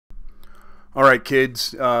Alright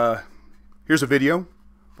kids, here's a video.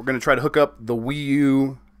 We're going to try to hook up the Wii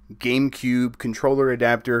U GameCube Controller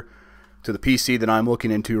adapter to the PC that I'm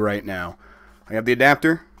looking into right now. I have the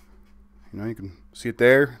adapter, you can see it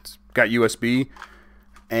there, it's got USB,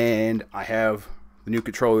 and I have the new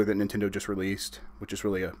controller that Nintendo just released, which is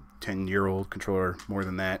really a 10-year-old controller, more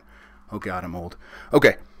than that. Oh god, I'm old.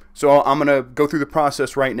 Okay. So I'm going to go through the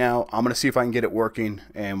process right now. I'm going to see if I can get it working,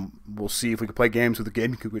 and we'll see if we can play games with the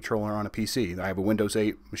GameCube controller on a PC. I have a Windows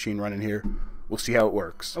 8 machine running here. We'll see how it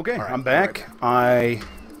works. Okay, right, I'm back. I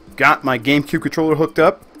got my GameCube controller hooked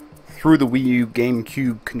up through the Wii U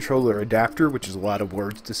GameCube Controller adapter, which is a lot of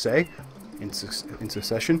words to say in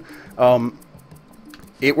succession.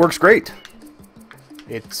 It works great.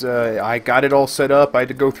 I got it all set up. I had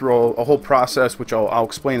to go through a whole process, which I'll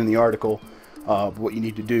explain in the article. What you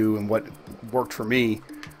need to do and what worked for me.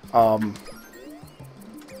 But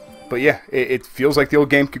yeah, it feels like the old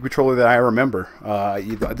GameCube controller that I remember.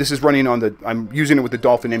 This is running on I'm using it with the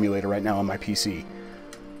Dolphin emulator right now on my PC.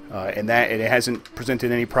 And it hasn't presented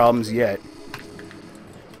any problems yet.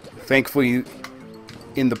 Thankfully,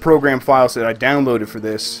 in the program files that I downloaded for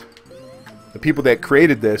this, the people that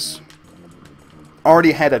created this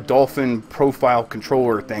already had a Dolphin profile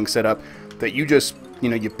controller thing set up that you just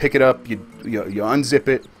you pick it up, you unzip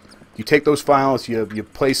it, you take those files, you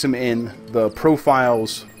place them in the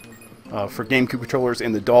profiles for GameCube controllers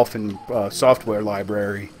in the Dolphin software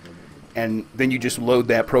library, and then you just load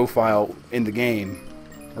that profile in the game,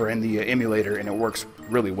 or in the emulator, and it works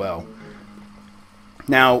really well.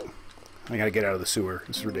 Now, I gotta get out of the sewer,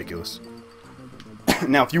 this is ridiculous.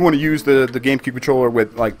 Now, if you want to use the GameCube controller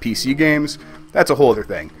with like PC games, that's a whole other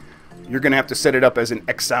thing. You're going to have to set it up as an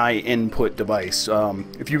XI input device.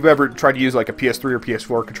 If you've ever tried to use like a PS3 or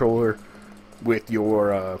PS4 controller with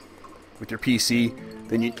your PC,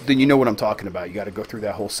 then you know what I'm talking about. You got to go through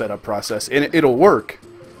that whole setup process, and it'll work,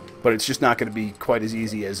 but it's just not going to be quite as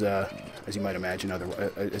easy as you might imagine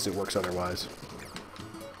as it works otherwise.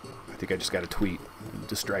 I think I just got a tweet. It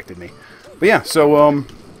distracted me. But yeah, so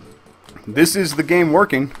this is the game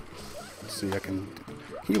working. Let's see, Can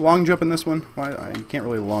you long jump in this one? You can't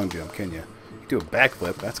really long jump, can you? You do a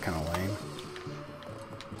backflip, that's kind of lame.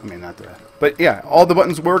 I mean, not that. But yeah, all the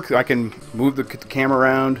buttons work. I can move the camera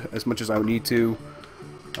around as much as I need to.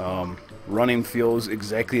 Running feels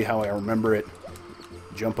exactly how I remember it.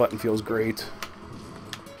 Jump button feels great.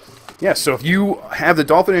 Yeah, so if you have the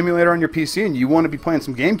Dolphin emulator on your PC and you want to be playing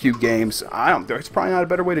some GameCube games, there's probably not a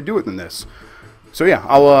better way to do it than this. So yeah,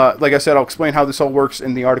 like I said, I'll explain how this all works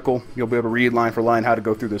in the article. You'll be able to read line for line how to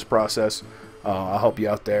go through this process. I'll help you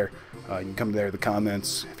out there. You can come there in the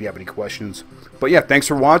comments if you have any questions. But yeah, thanks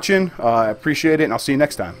for watching. I appreciate it, and I'll see you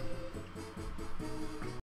next time.